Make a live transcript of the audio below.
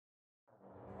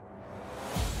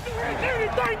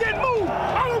everything that moves.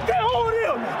 I don't care who it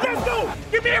is. Let's go.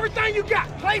 Give me everything you got.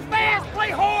 Play fast, play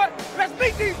hard. Let's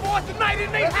beat these boys tonight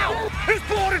in their house. It's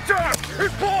party time.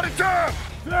 It's party time.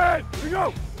 Hey, here we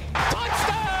go.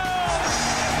 Touchdown!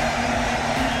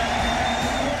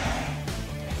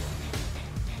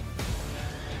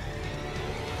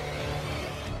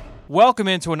 Welcome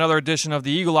into another edition of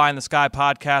the Eagle Eye in the Sky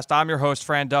podcast. I'm your host,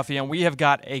 Fran Duffy, and we have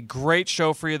got a great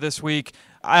show for you this week.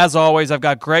 As always, I've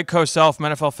got Greg Cosell from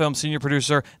NFL Film, senior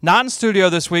producer, not in studio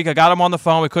this week. I got him on the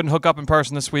phone. We couldn't hook up in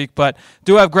person this week, but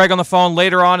do have Greg on the phone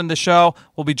later on in the show.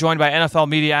 We'll be joined by NFL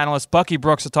media analyst Bucky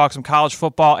Brooks to talk some college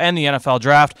football and the NFL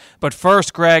draft. But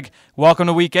first, Greg, welcome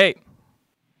to Week 8.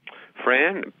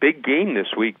 Fran, big game this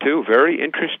week, too. Very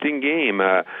interesting game.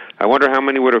 I wonder how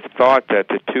many would have thought that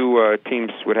the two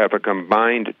teams would have a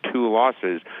combined 2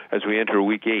 losses as we enter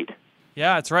Week 8.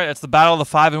 Yeah, that's right. It's the battle of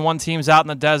the 5-1 teams out in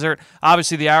the desert.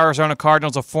 Obviously, the Arizona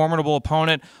Cardinals, a formidable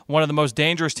opponent, one of the most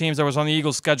dangerous teams that was on the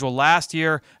Eagles' schedule last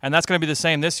year, and that's going to be the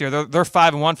same this year. They're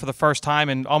 5-1 for the first time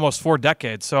in almost 4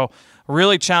 decades, so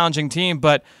really challenging team,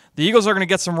 but the Eagles are going to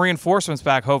get some reinforcements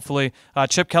back, hopefully.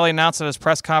 Chip Kelly announced at his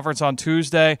press conference on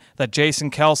Tuesday that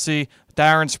Jason Kelce,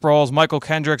 Darren Sproles, Michael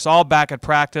Kendricks, all back at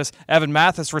practice. Evan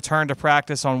Mathis returned to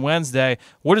practice on Wednesday.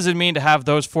 What does it mean to have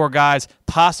those 4 guys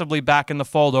possibly back in the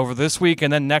fold over this week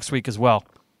and then next week as well?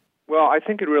 Well, I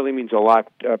think it really means a lot,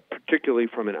 particularly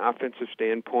from an offensive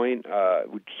standpoint,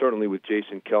 certainly with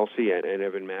Jason Kelce and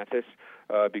Evan Mathis.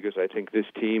 Because I think this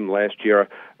team last year,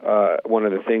 one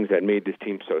of the things that made this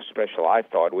team so special, I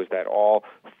thought, was that all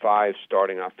 5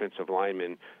 starting offensive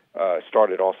linemen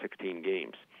started all 16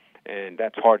 games. And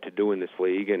that's hard to do in this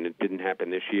league, and it didn't happen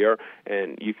this year.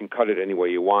 And you can cut it any way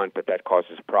you want, but that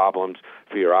causes problems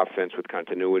for your offense with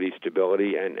continuity,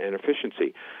 stability, and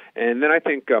efficiency. And then I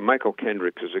think Michael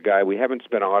Kendricks is a guy we haven't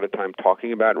spent a lot of time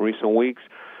talking about in recent weeks,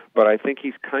 but I think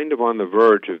he's kind of on the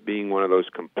verge of being one of those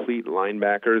complete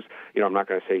linebackers. You know, I'm not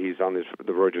going to say he's on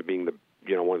the verge of being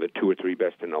one of the 2 or 3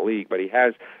 best in the league, but he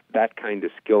has that kind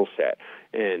of skill set.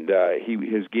 And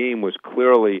his game was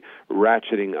clearly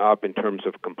ratcheting up in terms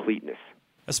of completeness.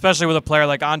 Especially with a player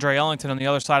like Andre Ellington on the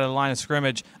other side of the line of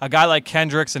scrimmage, a guy like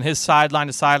Kendricks and his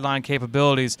sideline-to-sideline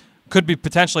capabilities could be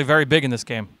potentially very big in this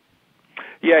game.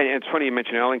 Yeah, and it's funny you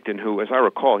mentioned Ellington, who, as I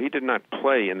recall, he did not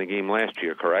play in the game last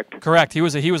year, correct? Correct. He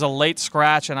was a late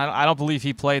scratch, and I don't believe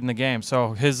he played in the game.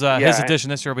 So his addition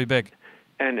this year will be big.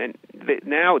 And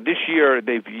now this year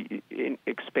they've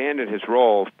expanded his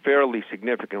role fairly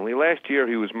significantly. Last year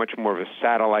he was much more of a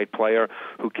satellite player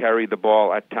who carried the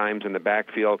ball at times in the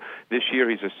backfield. This year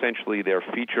he's essentially their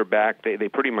feature back. They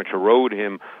pretty much rode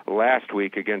him last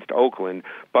week against Oakland.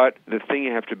 But the thing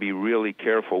you have to be really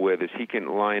careful with is he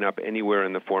can line up anywhere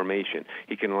in the formation.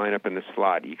 He can line up in the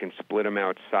slot. You can split him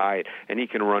outside, and he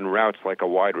can run routes like a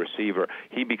wide receiver.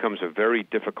 He becomes a very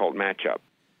difficult matchup.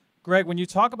 Greg, when you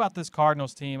talk about this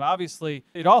Cardinals team, obviously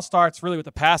it all starts really with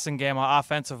the passing game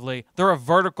offensively. They're a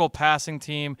vertical passing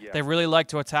team. Yeah. They really like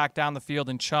to attack down the field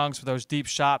in chunks with those deep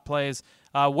shot plays.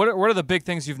 What are the big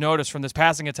things you've noticed from this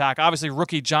passing attack? Obviously,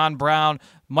 rookie John Brown,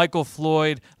 Michael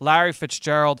Floyd, Larry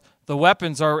Fitzgerald. The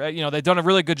weapons are, they've done a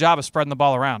really good job of spreading the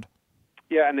ball around.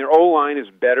 Yeah, and their O-line is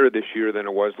better this year than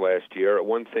it was last year.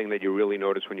 One thing that you really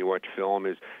notice when you watch film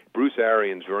is Bruce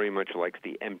Arians very much likes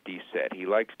the empty set. He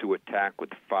likes to attack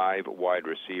with 5 wide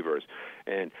receivers.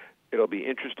 And it'll be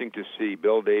interesting to see.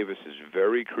 Bill Davis is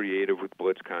very creative with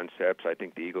blitz concepts. I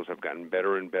think the Eagles have gotten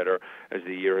better and better as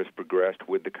the year has progressed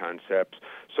with the concepts.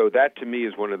 So that, to me,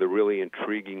 is one of the really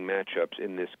intriguing matchups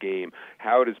in this game.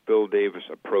 How does Bill Davis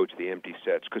approach the empty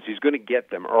sets? Because he's going to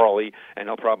get them early, and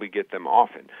he'll probably get them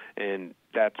often. And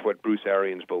that's what Bruce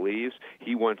Arians believes.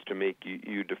 He wants to make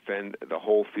you defend the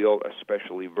whole field,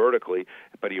 especially vertically,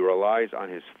 but he relies on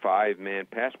his 5-man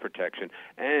pass protection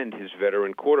and his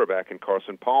veteran quarterback in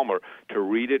Carson Palmer to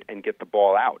read it and get the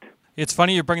ball out. It's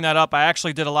funny you bring that up. I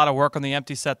actually did a lot of work on the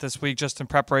empty set this week just in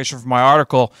preparation for my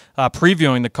article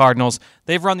previewing the Cardinals.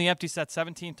 They've run the empty set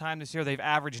 17 times this year. They've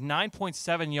averaged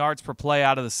 9.7 yards per play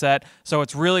out of the set, so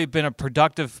it's really been a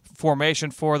productive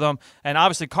formation for them. And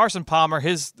obviously Carson Palmer,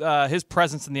 his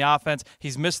presence in the offense,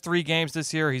 he's missed 3 games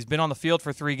this year. He's been on the field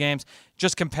for 3 games.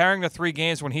 Just comparing the 3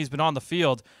 games when he's been on the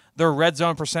field, their red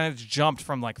zone percentage jumped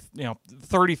from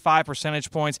 35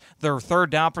 percentage points. Their third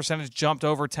down percentage jumped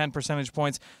over 10 percentage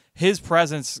points. His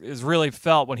presence is really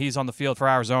felt when he's on the field for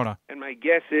Arizona. And my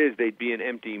guess is they'd be an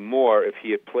empty more if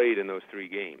he had played in those 3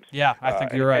 games. Yeah, I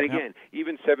think you're right. And again,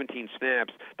 even 17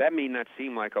 snaps, that may not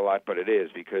seem like a lot, but it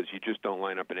is, because you just don't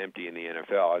line up an empty in the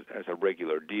NFL as a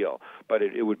regular deal. But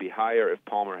it would be higher if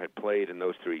Palmer had played in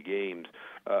those 3 games.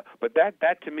 But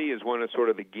that to me is one of sort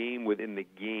of the game within the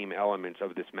game elements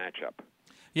of this matchup.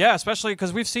 Yeah, especially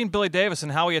because we've seen Billy Davis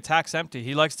and how he attacks empty.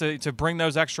 He likes to bring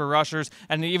those extra rushers,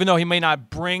 and even though he may not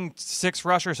bring 6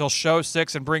 rushers, he'll show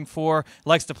 6 and bring 4.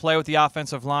 Likes to play with the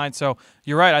offensive line. So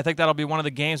you're right. I think that'll be one of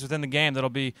the games within the game that'll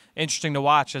be interesting to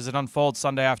watch as it unfolds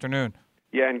Sunday afternoon.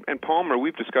 Yeah, and Palmer,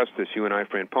 we've discussed this, you and I,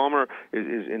 Fran. Palmer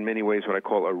is in many ways what I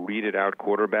call a read-it-out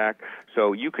quarterback.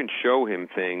 So you can show him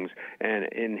things,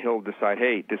 and he'll decide,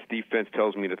 hey, this defense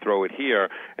tells me to throw it here.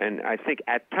 And I think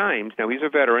at times, now he's a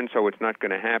veteran, so it's not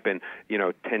going to happen,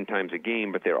 10 times a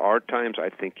game, but there are times I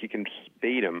think you can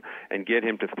bait him and get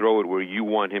him to throw it where you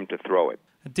want him to throw it.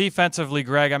 Defensively,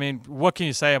 Greg, I mean, what can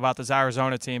you say about this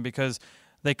Arizona team? Because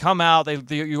they come out,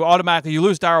 you automatically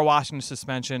lose Darrell Washington's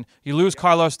suspension, you lose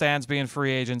Carlos Dansby in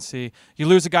free agency, you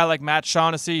lose a guy like Matt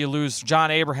Shaughnessy, you lose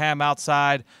John Abraham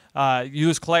outside, you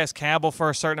lose Calais Campbell for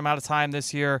a certain amount of time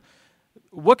this year.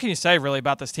 What can you say really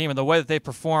about this team and the way that they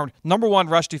performed? Number 1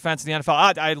 rush defense in the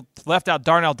NFL. I left out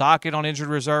Darnell Dockett on injured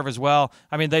reserve as well.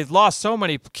 I mean, they've lost so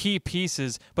many key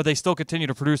pieces, but they still continue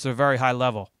to produce at a very high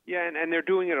level. Yeah, and they're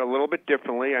doing it a little bit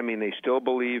differently. I mean, they still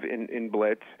believe in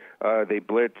blitz. They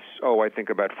blitz, I think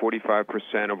about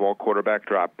 45% of all quarterback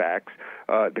dropbacks.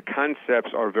 The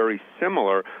concepts are very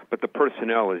similar, but the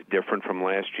personnel is different from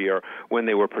last year when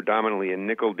they were predominantly a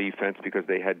nickel defense because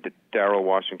they had Darrell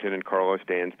Washington and Carlos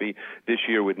Dansby. This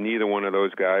year, with neither one of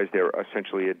those guys, they're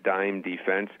essentially a dime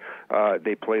defense.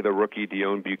 They play the rookie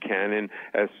Deone Bucannon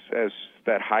as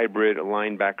that hybrid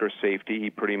linebacker safety. He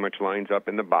pretty much lines up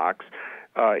in the box.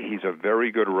 He's a very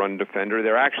good run defender.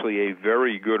 They're actually a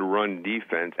very good run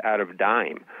defense out of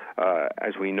dime,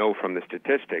 as we know from the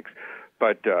statistics.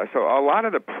 But so a lot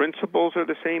of the principles are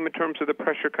the same in terms of the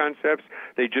pressure concepts.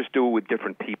 They just do it with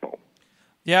different people.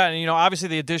 Yeah, and obviously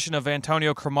the addition of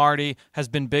Antonio Cromartie has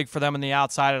been big for them on the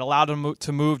outside. It allowed them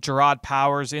to move Gerard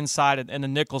Powers inside in the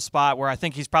nickel spot, where I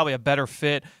think he's probably a better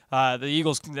fit. The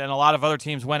Eagles and a lot of other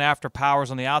teams went after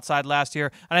Powers on the outside last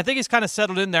year, and I think he's kind of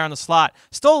settled in there in the slot.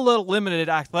 Still a little limited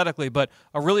athletically, but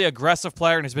a really aggressive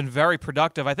player, and has been very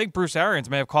productive. I think Bruce Arians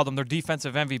may have called him their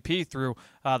defensive MVP through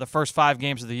the first 5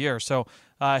 games of the year. So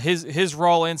his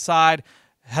role inside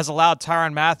has allowed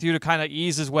Tyrann Mathieu to kind of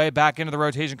ease his way back into the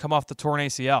rotation, come off the torn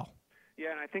ACL. Yeah,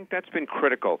 and I think that's been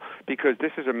critical because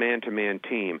this is a man-to-man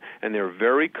team, and they're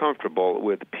very comfortable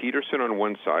with Peterson on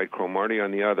one side, Cromartie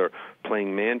on the other,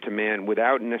 playing man-to-man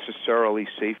without necessarily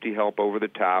safety help over the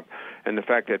top. And the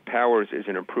fact that Powers is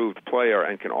an improved player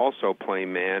and can also play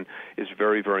man is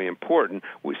very, very important.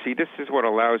 We see this is what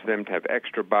allows them to have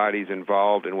extra bodies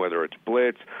involved in whether it's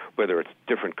blitz, whether it's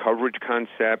different coverage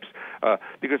concepts,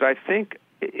 because I think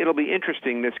it'll be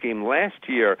interesting this game. Last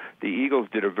year, the Eagles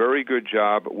did a very good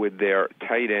job with their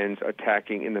tight ends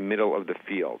attacking in the middle of the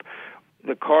field.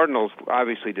 The Cardinals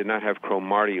obviously did not have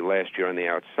Cromartie last year on the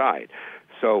outside.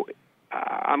 So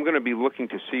I'm going to be looking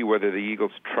to see whether the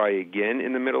Eagles try again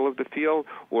in the middle of the field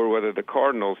or whether the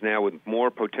Cardinals, now with more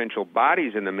potential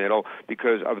bodies in the middle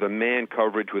because of the man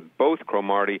coverage with both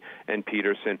Cromartie and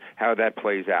Peterson, how that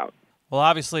plays out. Well,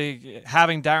 obviously,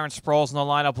 having Darren Sproles in the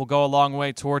lineup will go a long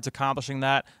way towards accomplishing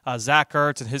that. Zach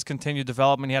Ertz and his continued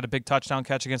development, he had a big touchdown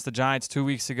catch against the Giants 2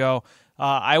 weeks ago.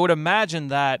 I would imagine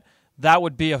that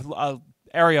would be a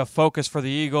area of focus for the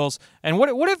Eagles. And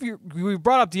what if we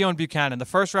brought up Deone Bucannon, the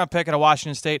first-round pick out of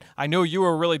Washington State? I know you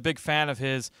were a really big fan of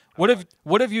his. What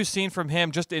have you seen from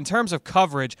him just in terms of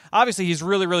coverage? Obviously, he's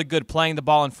really, really good playing the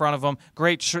ball in front of him.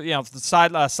 Great,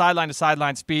 sideline to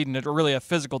sideline speed, and really a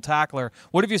physical tackler.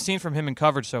 What have you seen from him in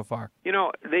coverage so far?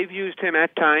 They've used him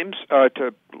at times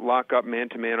to lock up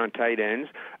man-to-man on tight ends.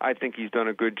 I think he's done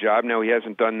a good job. Now, he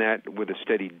hasn't done that with a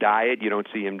steady diet. You don't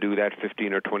see him do that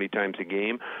 15 or 20 times a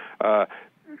game.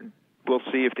 We'll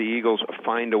see if the Eagles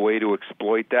find a way to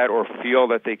exploit that or feel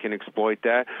that they can exploit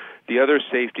that. The other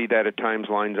safety that at times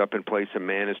lines up in place of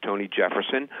man is Tony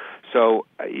Jefferson. So,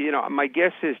 my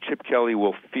guess is Chip Kelly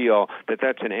will feel that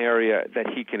that's an area that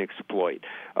he can exploit.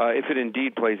 If it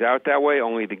indeed plays out that way,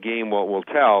 only the game will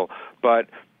tell. But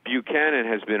Bucannon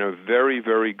has been a very,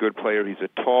 very good player. He's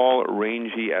a tall,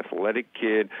 rangy, athletic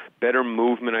kid, better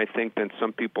movement, I think, than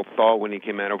some people thought when he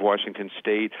came out of Washington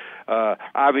State.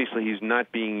 Obviously, he's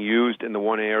not being used in the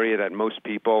one area that most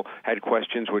people had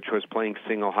questions, which was playing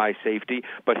single high safety,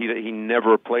 but he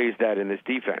never plays that in this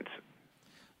defense.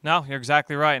 No, you're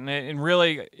exactly right. And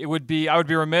really, I would be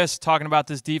remiss talking about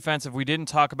this defense if we didn't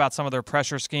talk about some of their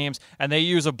pressure schemes. And they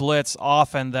use a blitz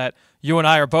often that you and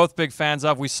I are both big fans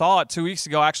of. We saw it 2 weeks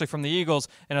ago, actually, from the Eagles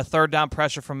in a third down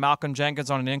pressure from Malcolm Jenkins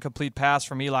on an incomplete pass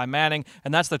from Eli Manning,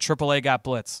 and that's the AAA gap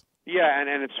blitz. Yeah,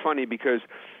 and it's funny because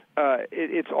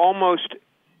it's almost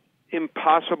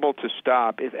impossible to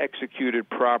stop if executed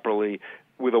properly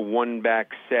with a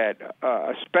one-back set,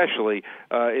 especially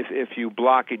if you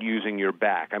block it using your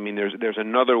back. I mean, there's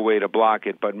another way to block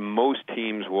it, but most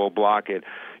teams will block it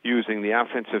using the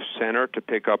offensive center to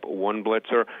pick up one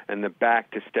blitzer and the back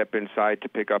to step inside to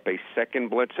pick up a second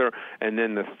blitzer, and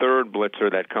then the third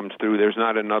blitzer that comes through, there's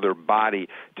not another body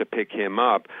to pick him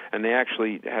up. And they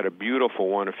actually had a beautiful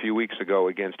one a few weeks ago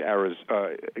against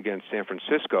San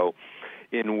Francisco,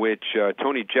 in which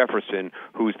Tony Jefferson,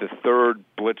 who's the third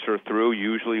blitzer through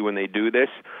usually when they do this,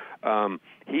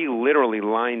 he literally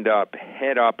lined up,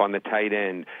 head up on the tight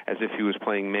end as if he was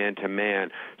playing man-to-man.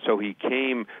 So he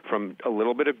came from a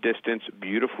little bit of distance,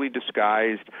 beautifully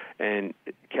disguised, and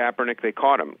Kaepernick, they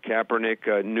caught him.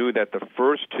 Kaepernick knew that the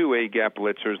first two A-gap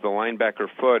blitzers, the linebacker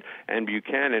Foot and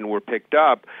Buchanan, were picked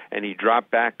up, and he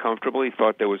dropped back comfortably,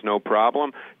 thought there was no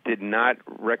problem, did not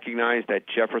recognize that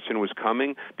Jefferson was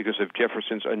coming because of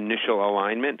Jefferson's initial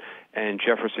alignment, and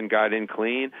Jefferson got in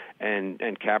clean, and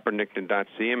Kaepernick did not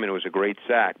see him, and it was a great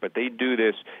sack. But they do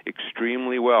this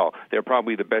extremely well. They're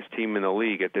probably the best team in the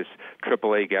league at this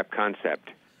triple A-gap concept.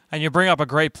 And you bring up a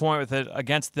great point with it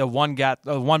against the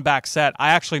one-back set. I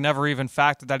actually never even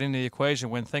factored that into the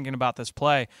equation when thinking about this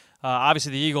play.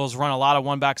 Obviously, the Eagles run a lot of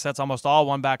one-back sets, almost all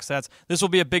one-back sets. This will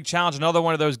be a big challenge, another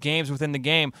one of those games within the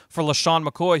game for LaShawn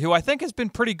McCoy, who I think has been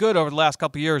pretty good over the last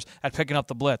couple of years at picking up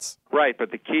the blitz. Right,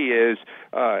 but the key is,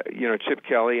 Chip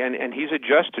Kelly, and he's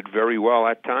adjusted very well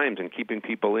at times in keeping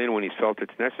people in when he's felt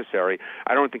it's necessary.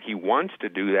 I don't think he wants to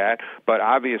do that, but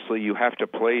obviously you have to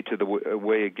play to the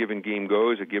way a given game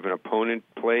goes, a given opponent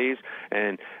plays,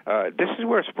 and this is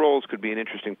where Sproles could be an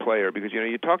interesting player because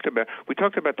we talked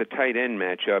about the tight end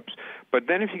matchups, but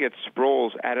then if you get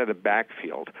Sproles out of the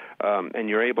backfield and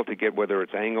you're able to get whether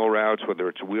it's angle routes, whether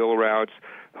it's wheel routes,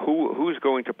 who's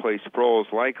going to play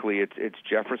Sproles? Likely it's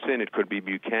Jefferson. It could be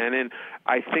Buchanan.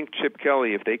 I think Chip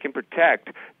Kelly, if they can protect,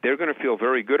 they're going to feel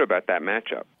very good about that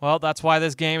matchup. Well, that's why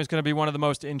this game is going to be one of the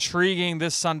most intriguing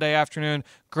this Sunday afternoon.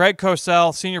 Greg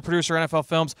Cosell, senior producer, NFL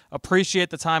Films,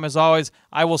 appreciate the time as always.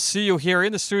 I will see you here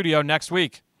in the studio next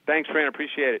week. Thanks, Fran.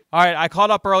 Appreciate it. All right, I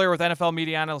caught up earlier with NFL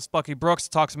media analyst Bucky Brooks to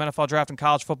talk some NFL draft and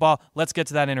college football. Let's get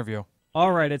to that interview.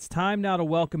 All right, it's time now to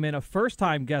welcome in a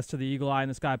first-time guest to the Eagle Eye in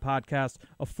the Sky podcast,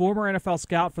 a former NFL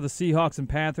scout for the Seahawks and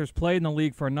Panthers, played in the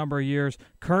league for a number of years,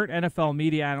 current NFL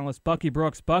media analyst Bucky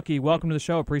Brooks. Bucky, welcome to the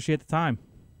show. Appreciate the time.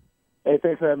 Hey,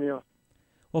 thanks for having me on.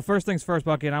 Well, first things first,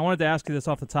 Bucky, and I wanted to ask you this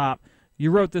off the top. You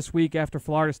wrote this week after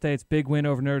Florida State's big win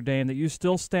over Notre Dame that you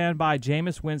still stand by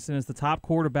Jameis Winston as the top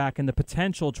quarterback in the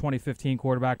potential 2015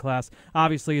 quarterback class.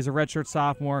 Obviously, he's a redshirt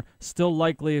sophomore, still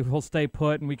likely he'll stay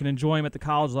put, and we can enjoy him at the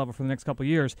college level for the next couple of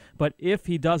years. But if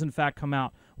he does, in fact, come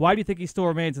out, why do you think he still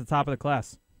remains at the top of the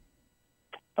class?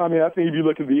 I mean, I think if you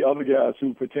look at the other guys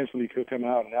who potentially could come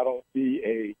out, and I don't see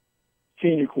a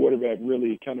senior quarterback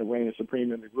really kind of reigning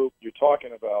supreme in the group, you're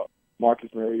talking about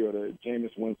Marcus Mariota,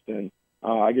 Jameis Winston,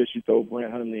 I guess you throw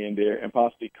Brent Hundley in there, and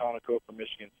possibly Connor Cook from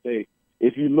Michigan State.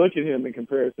 If you look at him in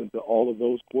comparison to all of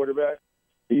those quarterbacks,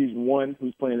 he's one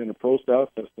who's playing in a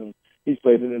pro-style system. He's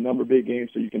played in a number of big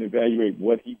games, so you can evaluate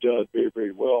what he does very,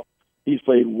 very well. He's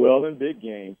played well in big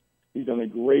games. He's done a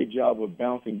great job of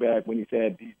bouncing back when he's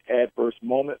had these adverse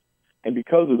moments. And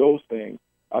because of those things,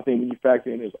 I think when you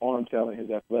factor in his arm talent,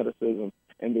 his athleticism,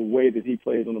 and the way that he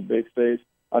plays on the big stage,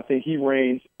 I think he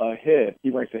ranks ahead. He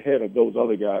ranks ahead of those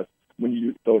other guys when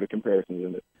you throw the comparisons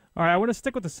in it. All right, I want to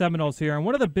stick with the Seminoles here, and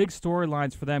one of the big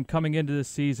storylines for them coming into this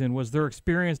season was their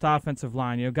experienced offensive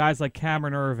line. Guys like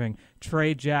Cameron Irving,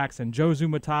 Trey Jackson, Josu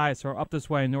Matthias are up this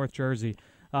way in North Jersey.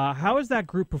 How has that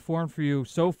group performed for you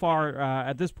so far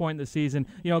at this point in the season?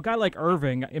 A guy like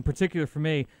Irving, in particular for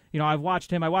me, I've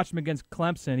watched him. I watched him against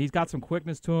Clemson. He's got some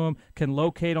quickness to him, can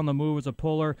locate on the move as a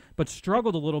puller, but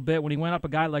struggled a little bit when he went up a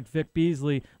guy like Vic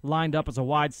Beasley, lined up as a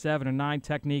wide 7 or 9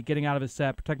 technique, getting out of his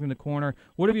set, protecting the corner.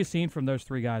 What have you seen from those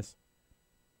three guys?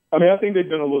 I mean, I think they've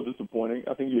been a little disappointing.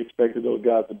 I think you expected those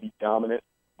guys to be dominant.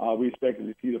 We expected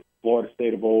to see the Florida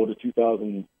State of old, the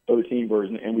 2013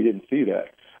 version, and we didn't see that.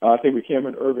 I think with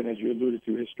Cameron Irvin, as you alluded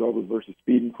to, his struggles versus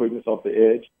speed and quickness off the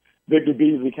edge. Victor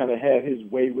Beasley kind of had his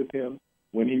way with him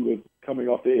when he was coming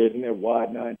off the edge in that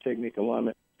wide 9 technique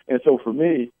alignment. And so for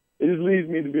me, it just leads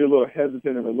me to be a little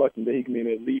hesitant and reluctant that he can be an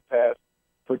elite pass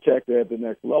protector at the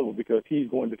next level because he's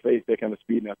going to face that kind of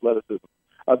speed and athleticism.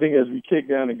 I think as we kick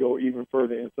down and go even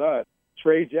further inside,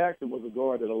 Trey Jackson was a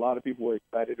guard that a lot of people were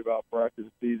excited about prior to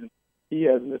the season. He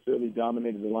hasn't necessarily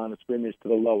dominated the line of scrimmage to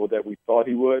the level that we thought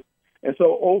he would. And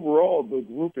so overall, the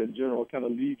group in general kind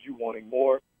of leaves you wanting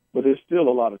more, but there's still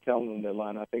a lot of talent on that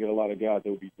line. I think a lot of guys that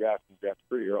will be drafted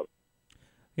pretty early.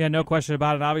 Yeah, no question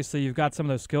about it. Obviously, you've got some of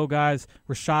those skill guys,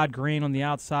 Rashad Green on the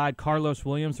outside, Carlos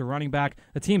Williams, the running back.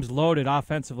 The team's loaded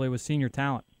offensively with senior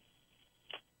talent.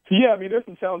 Yeah, I mean, there's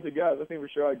some talented guys. I think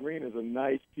Rashad Green is a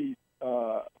nice piece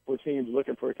for teams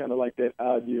looking for kind of like that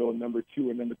ideal number 2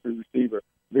 or number 3 receiver.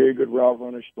 Very good route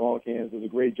runner, strong hands, does a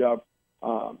great job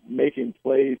making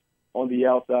plays on the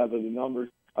outside of the numbers.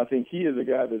 I think he is a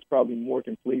guy that's probably more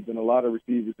complete than a lot of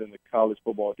receivers in the college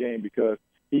football game because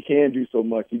he can do so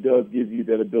much. He does give you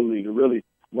that ability to really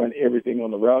run everything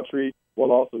on the route tree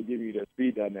while also giving you that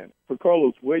speed dynamic. For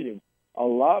Carlos Williams, a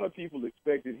lot of people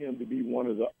expected him to be one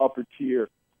of the upper-tier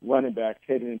running backs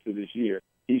heading into this year.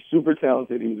 He's super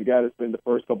talented. He was a guy that spent the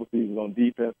first couple seasons on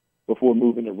defense before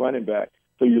moving to running back.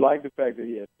 So you like the fact that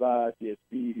he has size, he has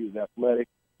speed, he was athletic,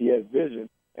 he has vision,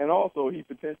 and also he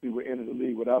potentially would enter the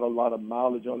league without a lot of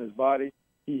mileage on his body.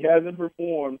 He hasn't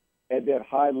performed at that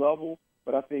high level,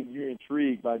 but I think you're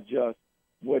intrigued by just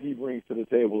what he brings to the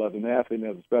table as an athlete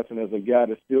and especially as a guy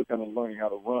that's still kind of learning how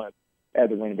to run at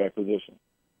the running back position.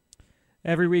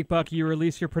 Every week, Bucky, you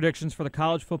release your predictions for the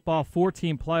college football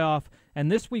 4-team playoff. And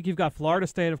this week you've got Florida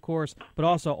State, of course, but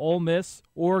also Ole Miss,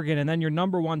 Oregon, and then your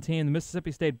number 1 team, the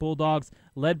Mississippi State Bulldogs,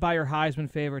 led by your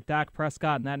Heisman favorite, Dak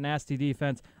Prescott, and that nasty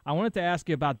defense. I wanted to ask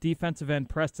you about defensive end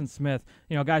Preston Smith.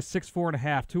 You know, guy's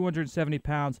 6'4.5", 270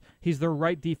 pounds. He's the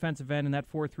right defensive end in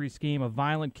that 4-3 scheme. A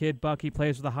violent kid, Bucky,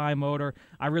 plays with a high motor.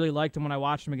 I really liked him when I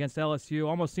watched him against LSU.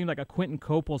 Almost seemed like a Quentin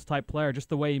Coples type player, just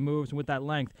the way he moves and with that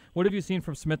length. What have you seen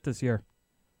from Smith this year?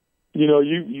 You know,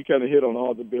 you kind of hit on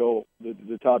all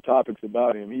the top topics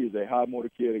about him. He is a high motor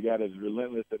kid, a guy that's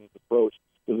relentless in his approach.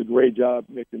 Does a great job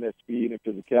mixing that speed and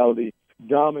physicality.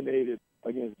 Dominated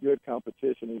against good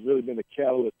competition. Has really been a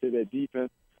catalyst to that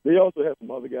defense. They also have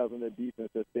some other guys on that defense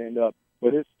that stand up,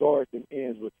 but it starts and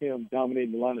ends with him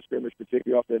dominating the line of scrimmage,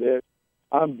 particularly off that edge.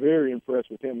 I'm very impressed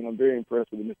with him, and I'm very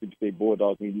impressed with the Mississippi State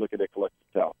Bulldogs when you look at that collective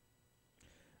talent.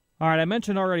 All right, I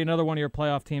mentioned already another one of your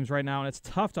playoff teams right now, and it's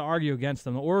tough to argue against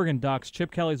them. The Oregon Ducks,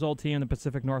 Chip Kelly's old team in the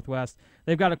Pacific Northwest.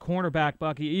 They've got a cornerback,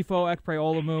 Bucky, Ifo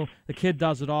Ekpe-Olumu. The kid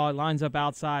does it all. He lines up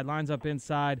outside, lines up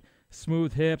inside,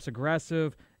 smooth hips,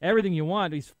 aggressive, everything you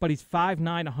want. But he's 5'9",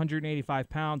 185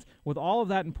 pounds. With all of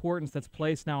that importance that's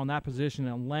placed now in that position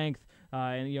and length,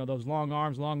 and you know those long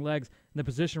arms, long legs, in the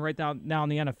position right now in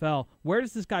the NFL, where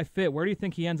does this guy fit? Where do you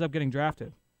think he ends up getting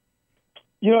drafted?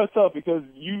 You know, it's tough because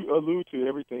you allude to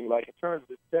everything, like in terms of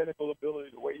his technical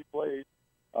ability, the way he plays,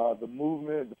 the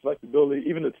movement, the flexibility,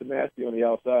 even the tenacity on the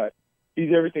outside. He's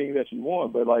everything that you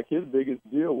want, but like his biggest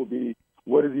deal will be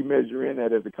what does he measure in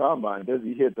at the combine? Does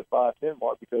he hit the 5'10"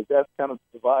 mark? Because that's kind of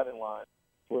the dividing line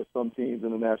for some teams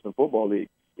in the National Football League.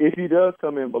 If he does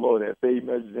come in below that, say he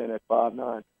measures in at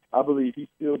 5'9", I believe he's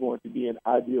still going to be an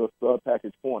ideal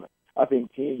sub-package corner. I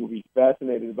think teams will be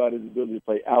fascinated about his ability to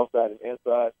play outside and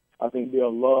inside. I think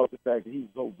they'll love the fact that he's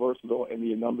so versatile in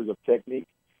the numbers of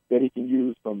techniques that he can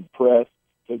use from press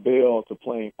to bail to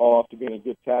playing off to being a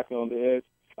good tackle on the edge.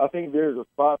 I think there's a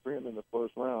spot for him in the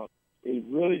first round. It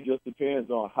really just depends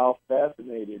on how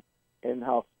fascinated and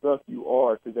how stuck you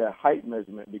are to that height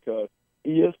measurement because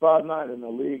he is 5'9" in a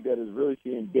league that is really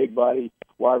seeing big body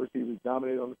wide receivers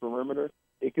dominate on the perimeter.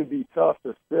 It could be tough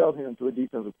to sell him to a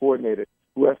defensive coordinator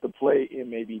who has to play in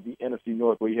maybe the NFC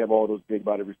North where you have all those big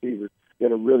body receivers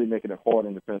that are really making it hard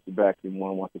on defensive backs in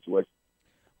one-on-one situations.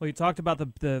 Well, you talked about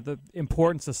the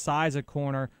importance of size at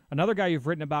corner. Another guy you've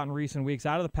written about in recent weeks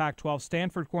out of the Pac-12,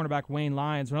 Stanford cornerback Wayne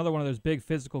Lyons, another one of those big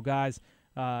physical guys.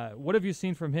 What have you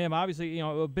seen from him? Obviously, you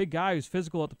know, a big guy who's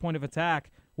physical at the point of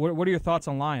attack. What are your thoughts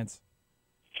on Lyons?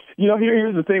 You know,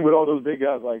 here's the thing with all those big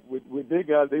guys. Like, with big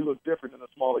guys, they look different than the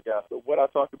smaller guys. So what I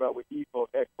talked about with Ifo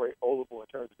Ekpe-Olumu in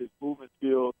terms of his movement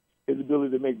skills, his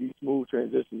ability to make these smooth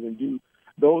transitions and do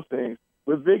those things,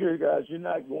 with bigger guys, you're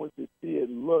not going to see it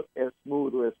look as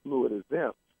smooth or as fluid as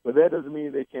them. But that doesn't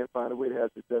mean they can't find a way to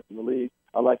have success in the league.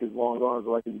 I like his long arms.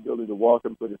 I like his ability to walk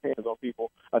and put his hands on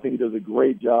people. I think he does a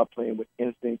great job playing with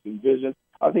instinct and vision.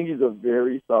 I think he's a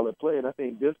very solid player, and I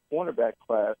think this cornerback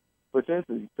class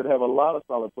potentially could have a lot of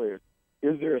solid players.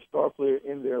 Is there a star player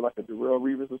in there like a Darrelle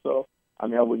Revis or so? I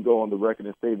mean, I wouldn't go on the record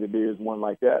and say that there is one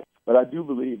like that, but I do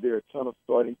believe there are a ton of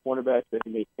starting cornerbacks that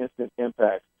can make instant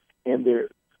impacts in their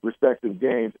respective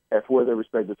games for their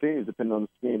respective teams, depending on the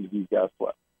scheme that these guys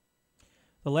play.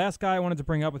 The last guy I wanted to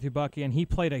bring up with you, Bucky, and he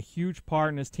played a huge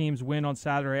part in his team's win on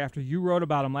Saturday after you wrote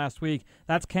about him last week.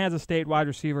 That's Kansas State wide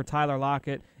receiver Tyler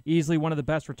Lockett, easily one of the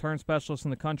best return specialists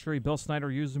in the country. Bill Snyder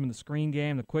used him in the screen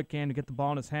game, the quick game to get the ball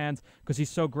in his hands because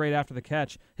he's so great after the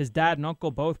catch. His dad and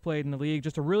uncle both played in the league.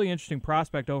 Just a really interesting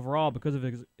prospect overall because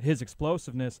of his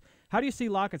explosiveness. How do you see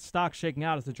Lockett's stock shaking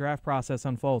out as the draft process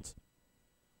unfolds?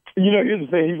 Here's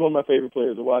the thing. He's one of my favorite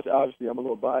players to watch. Obviously, I'm a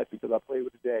little biased because I played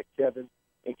with his dad, Kevin,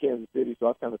 in Kansas City, so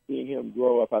I've kind of seen him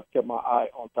grow up. I've kept my eye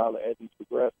on Tyler Edmonds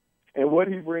progress. And what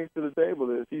he brings to the table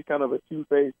is he's kind of a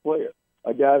two-phase player,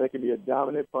 a guy that can be a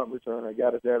dominant punt returner, a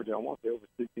guy that's averaging, I want to say, over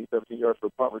 16, 17 yards for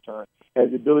a punt return, has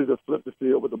the ability to flip the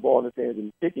field with the ball in his hands in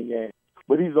the kicking game.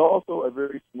 But he's also a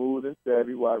very smooth and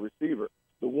savvy wide receiver.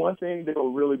 The one thing that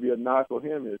will really be a knock on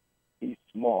him is he's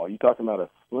small. You're talking about a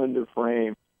slender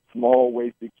frame,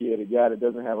 small-waisted kid, a guy that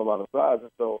doesn't have a lot of size.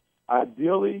 And so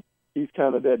ideally, he's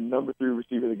kind of that number 3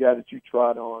 receiver, the guy that you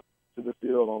trot on to the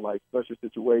field on, like, special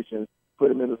situations,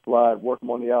 put him in the slide, work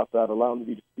him on the outside, allow him to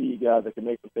be the speed guy that can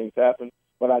make some things happen.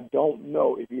 But I don't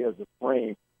know if he has the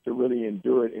frame to really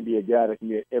endure it and be a guy that can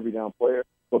be an every-down player.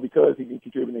 But because he can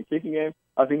contribute in the kicking game,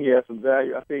 I think he has some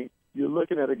value. I think you're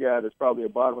looking at a guy that's probably a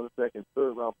bottom of the second,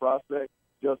 third-round prospect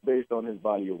just based on his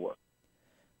body of work.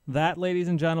 That, ladies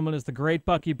and gentlemen, is the great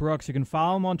Bucky Brooks. You can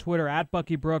follow him on Twitter at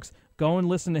Bucky Brooks. Go and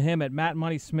listen to him at Matt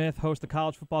Money Smith, host the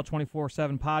College Football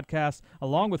 24/7 podcast,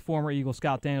 along with former Eagle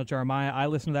scout Daniel Jeremiah. I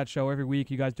listen to that show every week.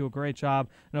 You guys do a great job.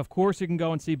 And, of course, you can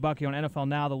go and see Bucky on NFL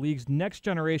Now, the league's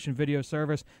next-generation video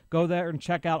service. Go there and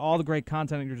check out all the great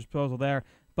content at your disposal there.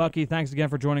 Bucky, thanks again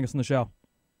for joining us on the show.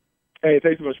 Hey,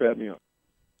 thanks so much for having me on.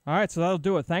 All right, so that'll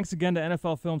do it. Thanks again to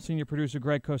NFL Film senior producer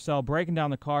Greg Cosell breaking down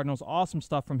the Cardinals. Awesome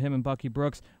stuff from him and Bucky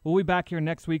Brooks. We'll be back here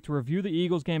next week to review the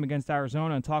Eagles game against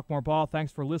Arizona and talk more ball.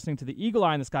 Thanks for listening to the Eagle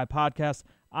Eye in the Sky podcast.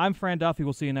 I'm Fran Duffy.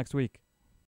 We'll see you next week.